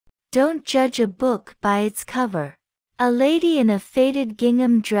Don't judge a book by its cover. A lady in a faded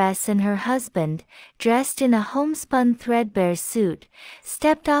gingham dress and her husband, dressed in a homespun threadbare suit,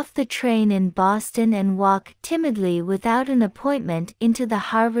 stepped off the train in Boston and walked timidly without an appointment into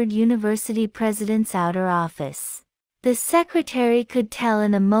the Harvard University president's outer office. The secretary could tell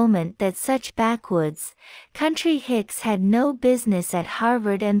in a moment that such backwoods, country hicks had no business at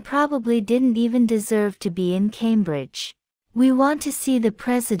Harvard and probably didn't even deserve to be in Cambridge. "We want to see the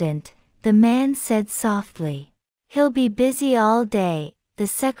president," the man said softly. "He'll be busy all day," the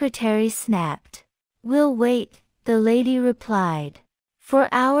secretary snapped. "We'll wait," the lady replied. For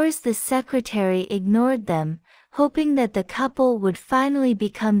hours the secretary ignored them, hoping that the couple would finally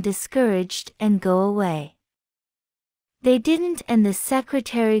become discouraged and go away. They didn't, and the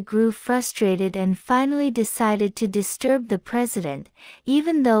secretary grew frustrated and finally decided to disturb the president,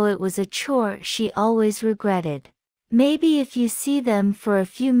 even though it was a chore she always regretted. "Maybe if you see them for a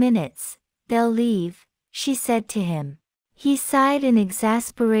few minutes, they'll leave," she said to him. He sighed in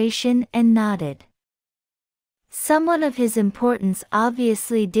exasperation and nodded. Someone of his importance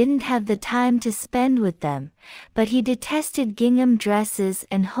obviously didn't have the time to spend with them, but he detested gingham dresses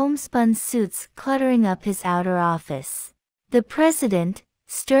and homespun suits cluttering up his outer office. The president,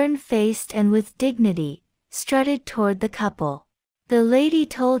 stern-faced and with dignity, strutted toward the couple. The lady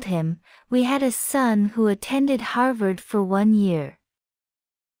told him, "We had a son who attended Harvard for 1 year.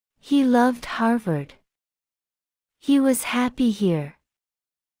 He loved Harvard. He was happy here.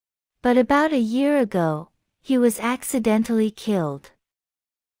 But about a year ago, he was accidentally killed.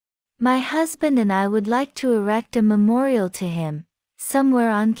 My husband and I would like to erect a memorial to him,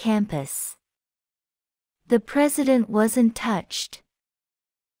 somewhere on campus." The president wasn't touched.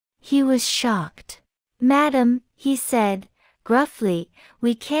 He was shocked. "Madam," he said, gruffly,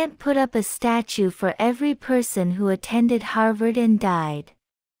 "we can't put up a statue for every person who attended Harvard and died.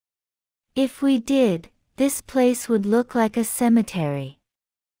 If we did, this place would look like a cemetery."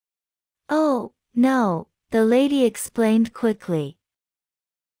 "Oh, no," the lady explained quickly.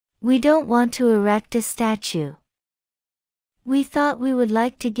 "We don't want to erect a statue. We thought we would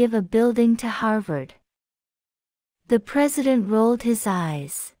like to give a building to Harvard." The president rolled his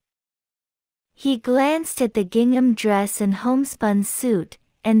eyes. He glanced at the gingham dress and homespun suit,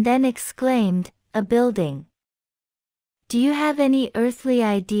 and then exclaimed, "A building? Do you have any earthly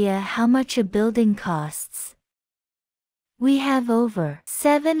idea how much a building costs? We have over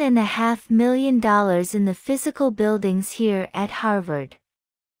 $7.5 million in the physical buildings here at Harvard."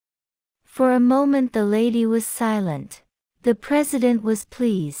 For a moment the lady was silent. The president was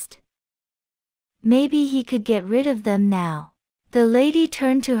pleased. Maybe he could get rid of them now. The lady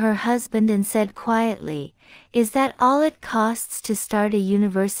turned to her husband and said quietly, "Is that all it costs to start a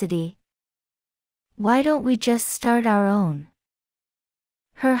university? Why don't we just start our own?"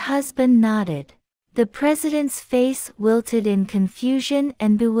 Her husband nodded. The president's face wilted in confusion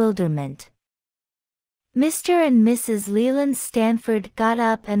and bewilderment. Mr. and Mrs. Leland Stanford got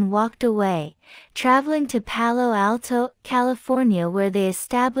up and walked away, traveling to Palo Alto, California, where they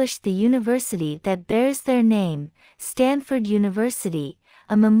established the university that bears their name, Stanford University,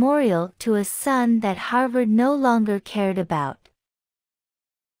 a memorial to a son that Harvard no longer cared about.